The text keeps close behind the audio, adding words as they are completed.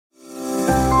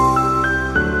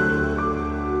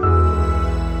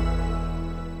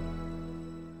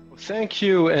Thank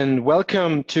you, and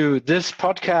welcome to this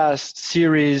podcast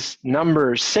series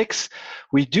number 6.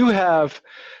 We do have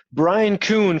Brian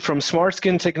Kuhn from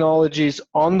SmartSkin Technologies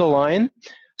on the line.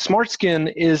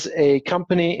 SmartSkin is a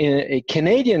company, a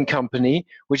Canadian company,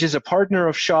 which is a partner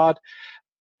of SCHOTT,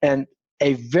 and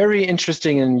a very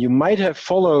interesting, and you might have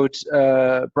followed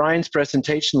Brian's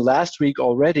presentation last week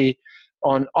already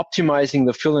on optimizing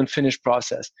the fill and finish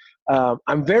process.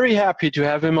 I'm very happy to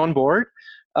have him on board.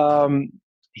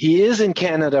 He is in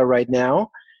Canada right now,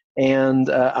 and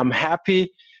I'm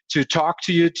happy to talk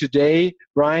to you today.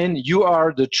 Brian, you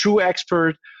are the true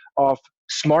expert of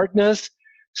smartness,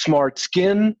 smart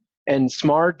skin, and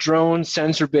smart drone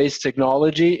sensor-based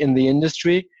technology in the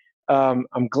industry.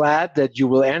 I'm glad that you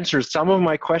will answer some of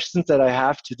my questions that I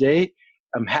have today.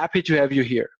 I'm happy to have you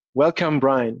here. Welcome,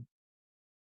 Brian.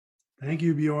 Thank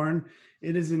you, Bjorn.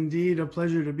 It is indeed a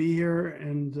pleasure to be here.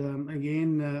 And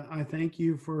again, I thank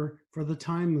you for the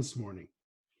time this morning.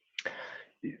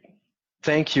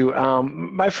 Thank you.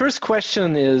 My first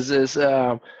question is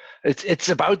it's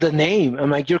about the name.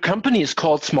 I'm like, your company is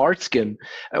called SmartSkin.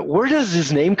 Where does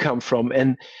this name come from?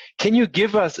 And can you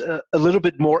give us a little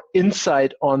bit more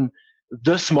insight on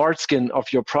the SmartSkin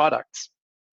of your products?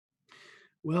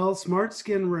 Well,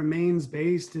 SmartSkin remains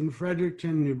based in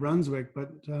Fredericton, New Brunswick, but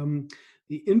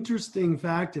the interesting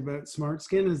fact about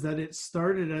SmartSkin is that it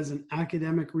started as an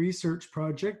academic research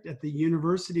project at the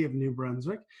University of New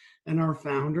Brunswick, and our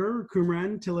founder,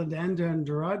 Kumran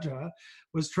Tiladandandaraja,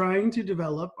 was trying to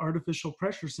develop artificial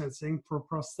pressure sensing for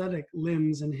prosthetic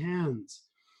limbs and hands.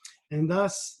 And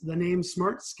thus, the name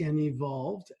SmartSkin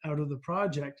evolved out of the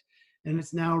project, and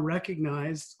it's now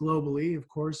recognized globally, of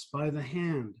course, by the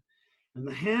hand. And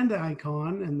the hand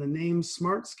icon and the name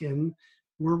SmartSkin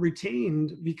were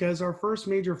retained because our first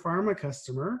major pharma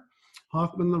customer,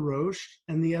 Hoffmann-La Roche,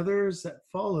 and the others that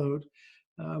followed,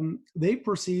 they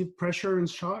perceive pressure and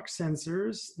shock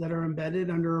sensors that are embedded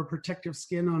under a protective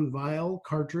skin on vial,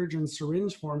 cartridge, and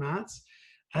syringe formats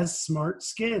as smart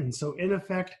skin. So in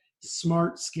effect,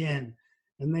 smart skin.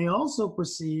 And they also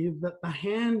perceive that the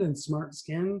hand and smart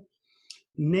skin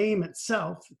name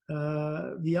itself,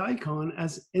 the icon,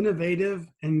 as innovative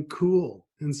and cool.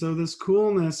 And so this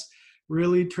coolness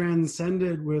really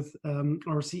transcended with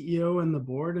our CEO and the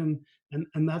board, and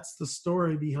that's the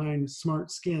story behind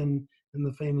SmartSkin and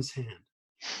the famous hand.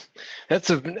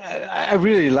 I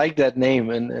really like that name.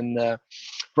 And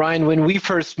Brian, when we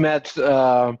first met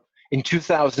in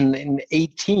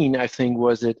 2018, I think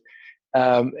was it,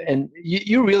 and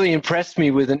you really impressed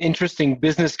me with an interesting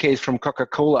business case from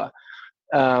Coca-Cola.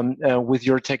 With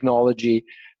your technology.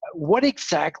 What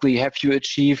exactly have you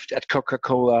achieved at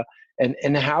Coca-Cola,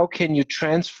 and how can you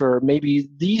transfer maybe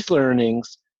these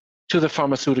learnings to the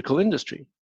pharmaceutical industry?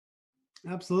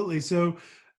 Absolutely. So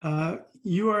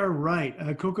you are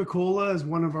right. Coca-Cola is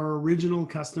one of our original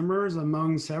customers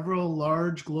among several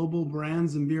large global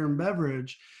brands in beer and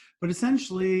beverage. But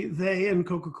essentially, they and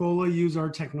Coca-Cola use our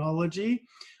technology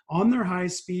on their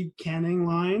high-speed canning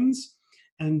lines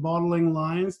and bottling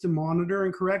lines to monitor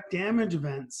and correct damage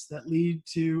events that lead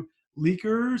to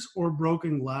leakers or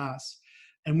broken glass.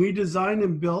 And we designed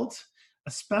and built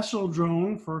a special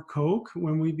drone for Coke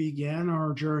when we began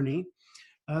our journey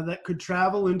that could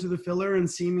travel into the filler and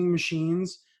seaming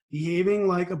machines, behaving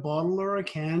like a bottle or a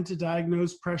can to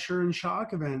diagnose pressure and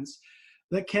shock events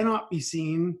that cannot be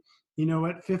seen, at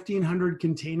 1,500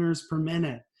 containers per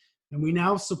minute. And we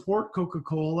now support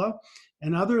Coca-Cola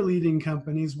and other leading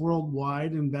companies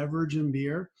worldwide in beverage and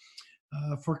beer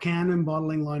for can and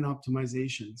bottling line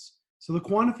optimizations. So the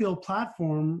QuantiFeel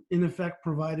platform, in effect,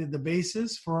 provided the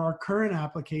basis for our current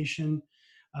application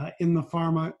in the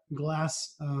pharma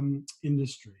glass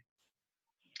industry.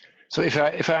 So if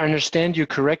I understand you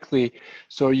correctly,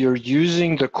 so you're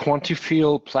using the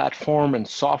QuantiFeel platform and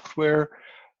software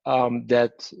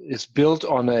that is built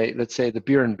on let's say, the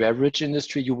beer and beverage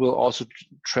industry. You will also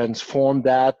transform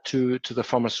that to the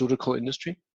pharmaceutical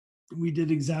industry? We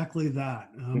did exactly that.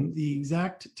 The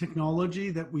exact technology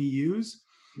that we use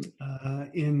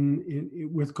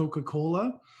with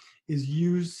Coca-Cola is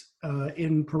used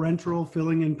in parenteral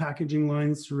filling and packaging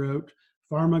lines throughout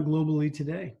pharma globally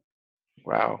today.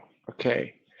 Wow.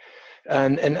 Okay.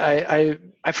 And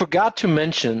I forgot to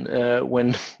mention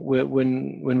when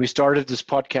we started this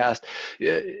podcast,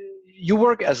 you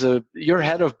work you're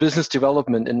head of business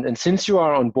development, and since you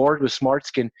are on board with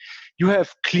SmartSkin, you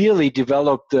have clearly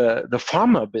developed the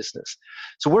pharma business.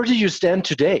 So where do you stand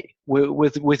today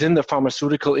within the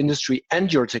pharmaceutical industry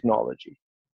and your technology?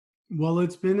 Well,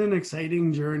 it's been an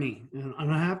exciting journey.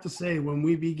 And I have to say, when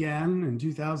we began in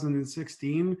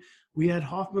 2016, we had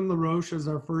Hoffmann-La Roche as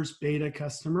our first beta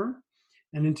customer.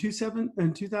 And in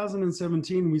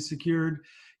 2017, we secured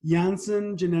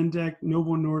Janssen, Genentech,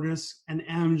 Novo Nordisk, and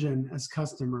Amgen as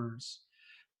customers.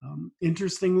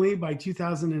 Interestingly, by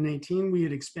 2018, we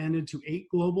had expanded to 8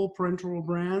 global parenteral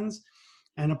brands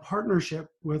and a partnership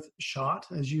with SCHOTT,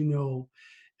 as you know.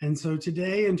 And so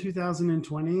today in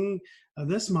 2020,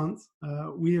 this month,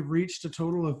 we have reached a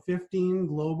total of 15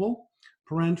 global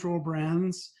parenteral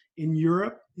brands in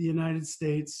Europe, the United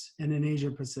States, and in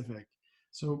Asia Pacific.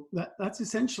 So that's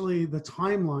essentially the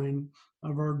timeline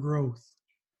of our growth.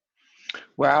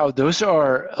 Wow, those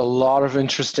are a lot of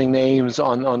interesting names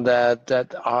on that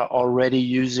are already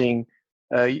using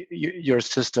your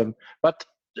system. But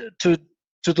to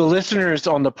the listeners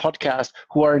on the podcast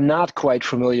who are not quite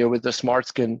familiar with the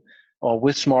SmartSkin or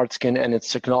with SmartSkin and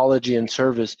its technology and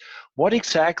service, what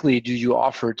exactly do you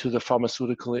offer to the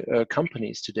pharmaceutical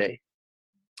companies today?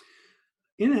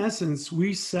 In essence,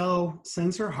 we sell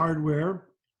sensor hardware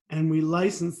and we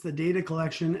license the data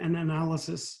collection and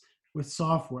analysis with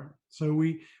software. So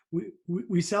we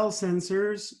sell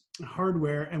sensors,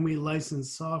 hardware, and we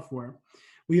license software.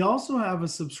 We also have a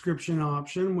subscription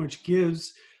option, which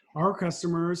gives our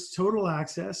customers total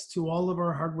access to all of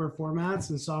our hardware formats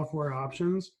and software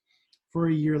options for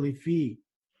a yearly fee.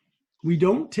 We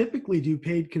don't typically do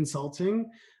paid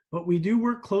consulting, but we do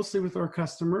work closely with our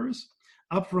customers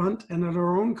upfront and at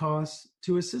our own costs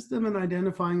to assist them in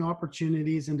identifying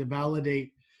opportunities and to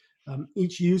validate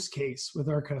each use case with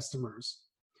our customers.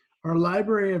 Our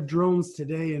library of drones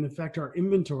today, and in fact our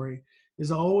inventory,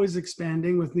 is always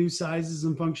expanding with new sizes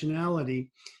and functionality,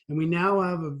 and we now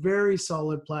have a very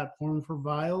solid platform for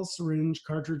vials, syringe,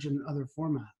 cartridge, and other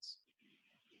formats.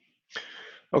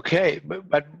 Okay,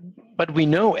 but we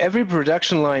know every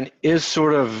production line is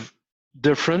sort of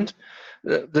different.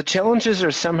 The challenges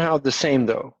are somehow the same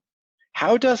though.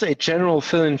 How does a general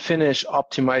fill and finish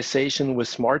optimization with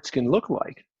SmartSkin look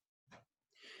like?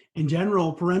 In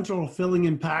general, parenteral filling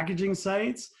and packaging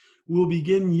sites will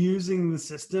begin using the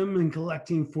system and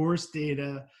collecting force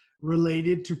data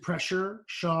related to pressure,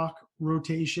 shock,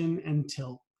 rotation, and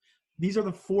tilt. These are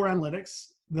the 4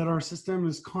 analytics that our system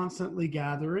is constantly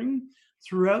gathering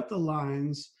throughout the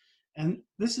lines, and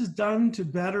this is done to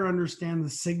better understand the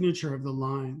signature of the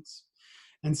lines.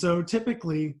 And so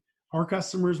typically, our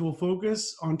customers will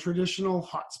focus on traditional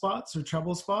hotspots or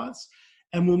trouble spots,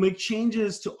 and we'll make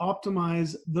changes to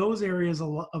optimize those areas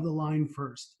of the line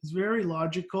first. It's very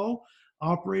logical.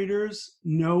 Operators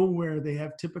know where they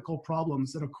have typical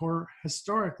problems that occur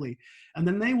historically, and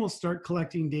then they will start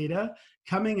collecting data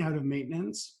coming out of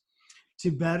maintenance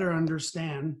to better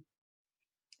understand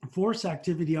force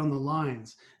activity on the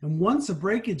lines. And once a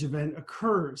breakage event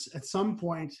occurs at some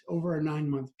point over a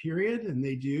 9-month period, and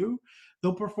they do,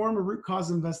 they'll perform a root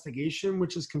cause investigation,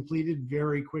 which is completed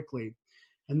very quickly.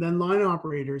 And then line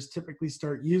operators typically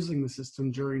start using the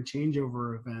system during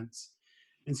changeover events.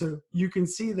 And so you can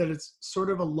see that it's sort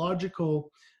of a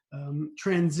logical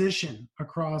transition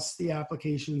across the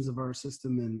applications of our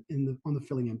system on the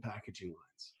filling and packaging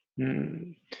lines.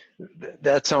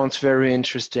 That sounds very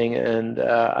interesting, and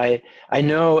I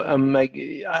know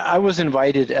I was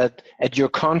invited at your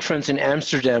conference in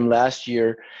Amsterdam last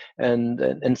year,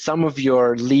 and some of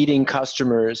your leading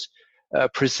customers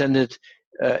presented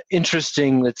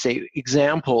interesting, let's say,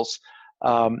 examples.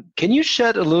 Can you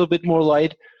shed a little bit more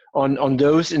light on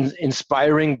those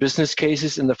inspiring business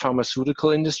cases in the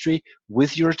pharmaceutical industry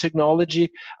with your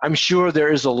technology? I'm sure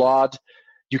there is a lot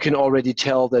you can already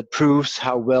tell that proves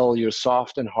how well your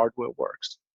soft and hardware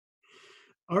works.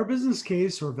 Our business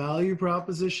case or value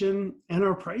proposition and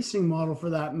our pricing model, for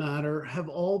that matter, have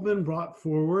all been brought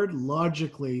forward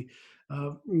logically,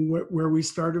 where we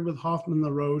started with Hoffmann-La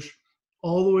Roche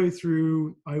all the way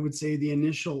through, I would say, the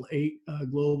initial 8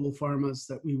 global pharmas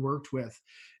that we worked with.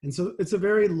 And so it's a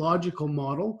very logical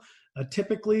model.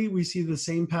 Typically, we see the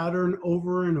same pattern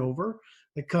over and over.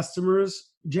 The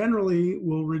customers generally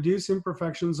will reduce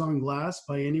imperfections on glass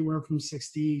by anywhere from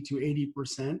 60 to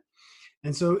 80%.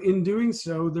 And so in doing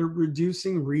so, they're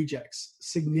reducing rejects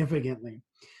significantly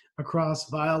across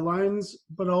vial lines,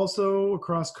 but also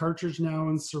across cartridge now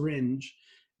and syringe.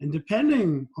 And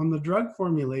depending on the drug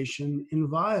formulation in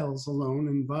vials alone,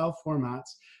 in vial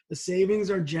formats, the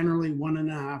savings are generally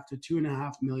 1.5 to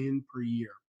 2.5 million per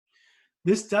year.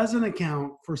 This doesn't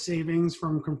account for savings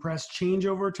from compressed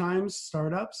changeover times,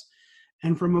 startups,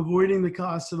 and from avoiding the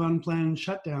costs of unplanned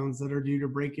shutdowns that are due to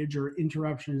breakage or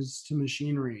interruptions to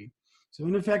machinery. So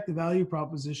in effect, the value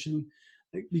proposition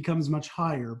becomes much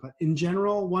higher, but in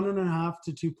general, 1.5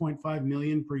 to 2.5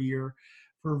 million per year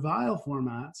for vial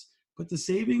formats. But the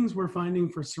savings we're finding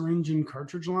for syringe and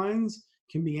cartridge lines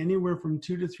can be anywhere from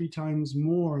 2 to 3 times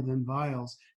more than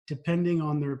vials, depending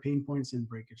on their pain points and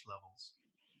breakage levels.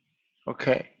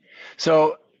 Okay,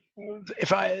 so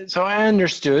I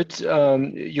understood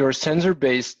your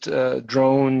sensor-based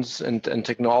drones and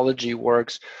technology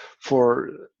works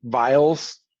for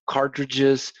vials,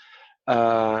 cartridges,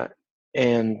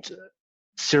 and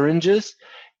syringes.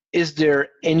 Is there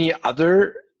any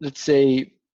other, let's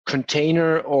say,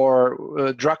 container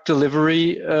or drug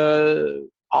delivery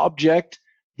object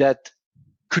that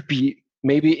could be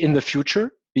maybe in the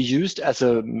future be used as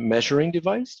a measuring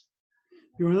device?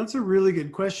 That's a really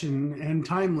good question and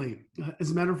timely.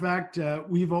 As a matter of fact,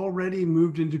 we've already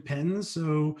moved into pens,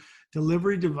 so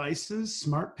delivery devices,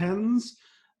 smart pens.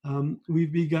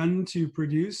 We've begun to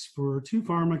produce for 2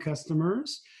 pharma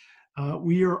customers.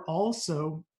 We are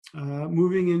also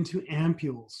moving into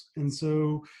ampules. And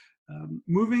so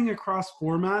moving across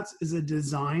formats is a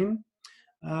design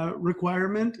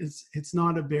requirement. It's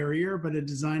not a barrier, but a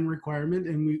design requirement.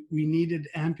 And we needed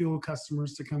ampule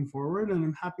customers to come forward. And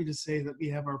I'm happy to say that we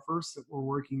have our first that we're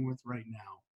working with right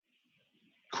now.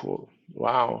 Cool.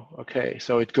 Wow. Okay.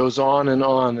 So it goes on,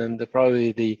 and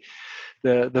probably the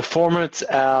formats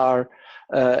are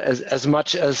as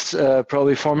much as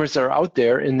probably formats are out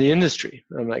there in the industry.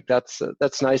 I'm like,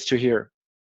 that's nice to hear.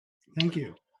 Thank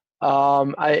you.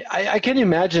 I can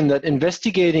imagine that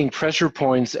investigating pressure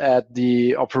points at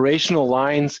the operational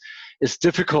lines is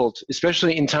difficult,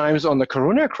 especially in times on the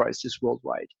corona crisis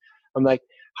worldwide. I'm like,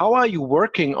 how are you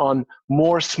working on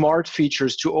more smart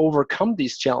features to overcome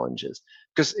these challenges?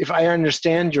 Because if I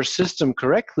understand your system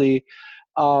correctly,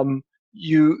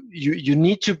 you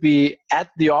need to be at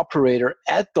the operator,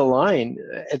 at the line,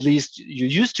 at least you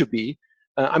used to be.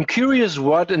 I'm curious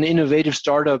what an innovative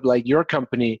startup like your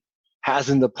company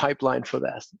has in the pipeline for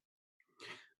that.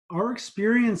 Our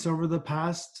experience over the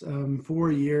past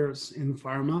 4 years in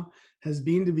pharma has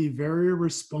been to be very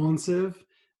responsive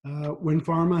when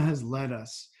pharma has led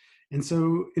us. And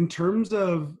so in terms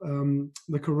of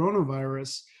the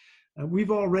coronavirus,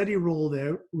 we've already rolled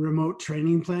out remote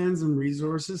training plans and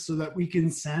resources so that we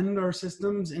can send our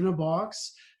systems in a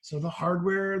box, so the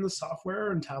hardware and the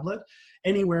software and tablet,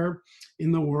 anywhere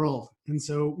in the world. And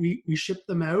so we ship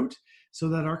them out so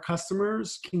that our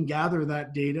customers can gather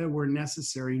that data where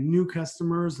necessary. New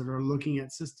customers that are looking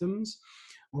at systems,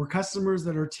 or customers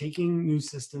that are taking new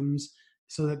systems,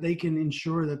 so that they can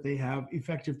ensure that they have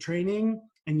effective training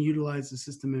and utilize the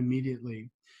system immediately.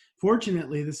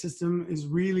 Fortunately, the system is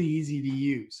really easy to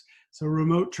use. So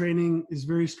remote training is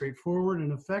very straightforward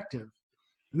and effective.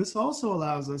 And this also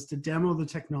allows us to demo the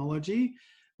technology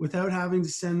without having to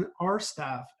send our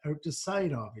staff out to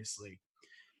site, obviously.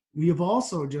 We have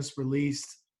also just released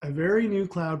a very new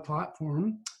cloud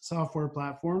platform, software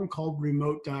platform called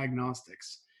Remote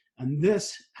Diagnostics. And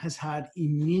this has had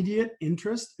immediate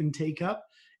interest and take up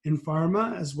in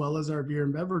pharma as well as our beer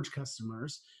and beverage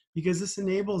customers, because this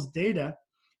enables data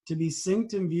to be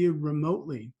synced and viewed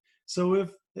remotely. So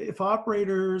if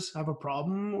operators have a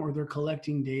problem or they're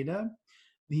collecting data,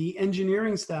 the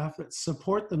engineering staff that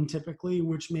support them typically,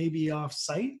 which may be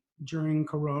off-site during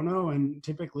Corona and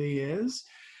typically is,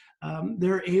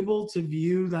 they're able to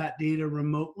view that data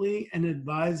remotely and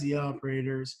advise the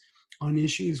operators on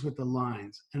issues with the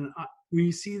lines. And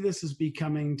we see this as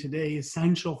becoming today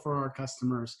essential for our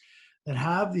customers that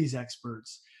have these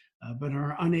experts, but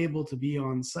are unable to be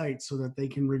on site so that they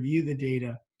can review the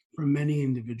data from many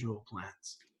individual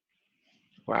plants.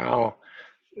 Wow.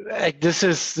 This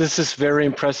is very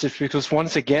impressive, because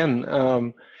once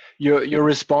again, you're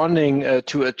responding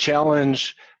to a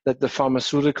challenge that the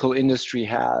pharmaceutical industry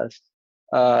has.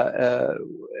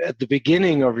 At the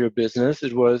beginning of your business,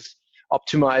 it was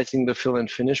optimizing the fill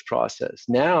and finish process.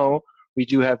 Now we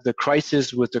do have the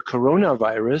crisis with the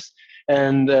coronavirus,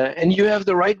 and you have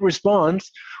the right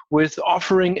response with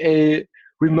offering a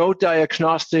remote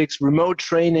diagnostics, remote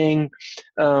training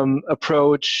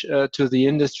approach to the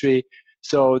industry.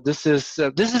 So this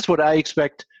is what I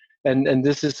expect, and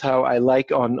this is how I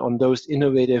like on those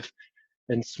innovative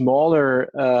and smaller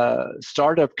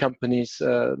startup companies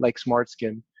like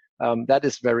SmartSkin. That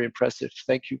is very impressive.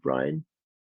 Thank you, Brian.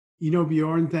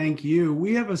 Bjorn, thank you.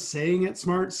 We have a saying at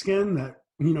SmartSkin that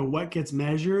what gets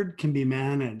measured can be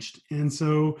managed, and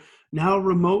so now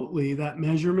remotely that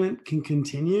measurement can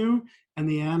continue, and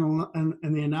the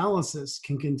analysis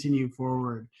can continue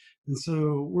forward. And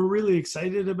so we're really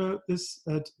excited about this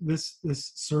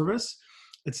service.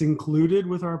 It's included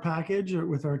with our package or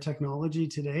with our technology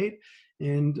to date,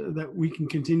 and that we can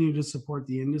continue to support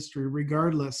the industry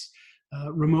regardless,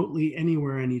 remotely,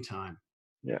 anywhere, anytime.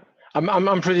 Yeah,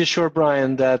 I'm pretty sure,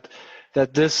 Brian, that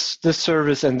that this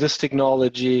service and this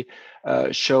technology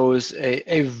shows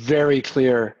a very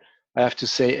clear, I have to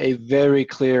say, a very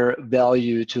clear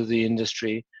value to the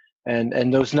industry.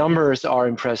 And those numbers are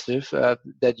impressive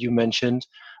that you mentioned,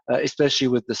 especially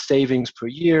with the savings per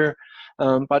year,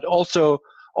 but also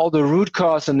all the root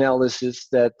cause analysis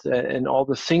that and all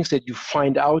the things that you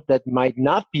find out that might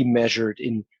not be measured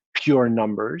in pure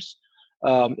numbers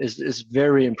is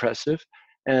very impressive.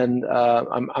 And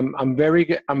I'm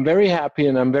very happy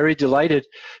and I'm very delighted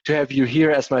to have you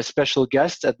here as my special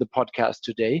guest at the podcast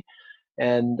today.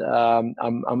 And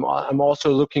I'm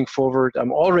also looking forward.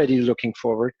 I'm already looking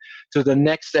forward to the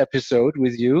next episode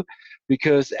with you,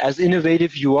 because as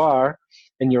innovative you are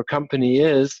and your company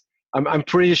is, I'm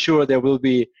pretty sure there will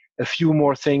be a few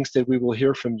more things that we will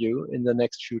hear from you in the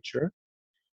next future,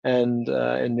 and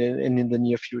in the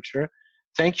near future.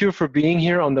 Thank you for being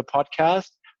here on the podcast.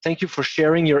 Thank you for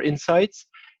sharing your insights,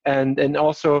 and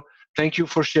also thank you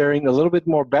for sharing a little bit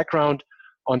more background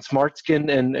on SmartSkin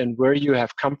and where you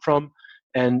have come from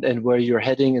and where you're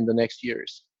heading in the next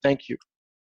years. Thank you.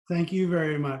 Thank you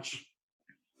very much.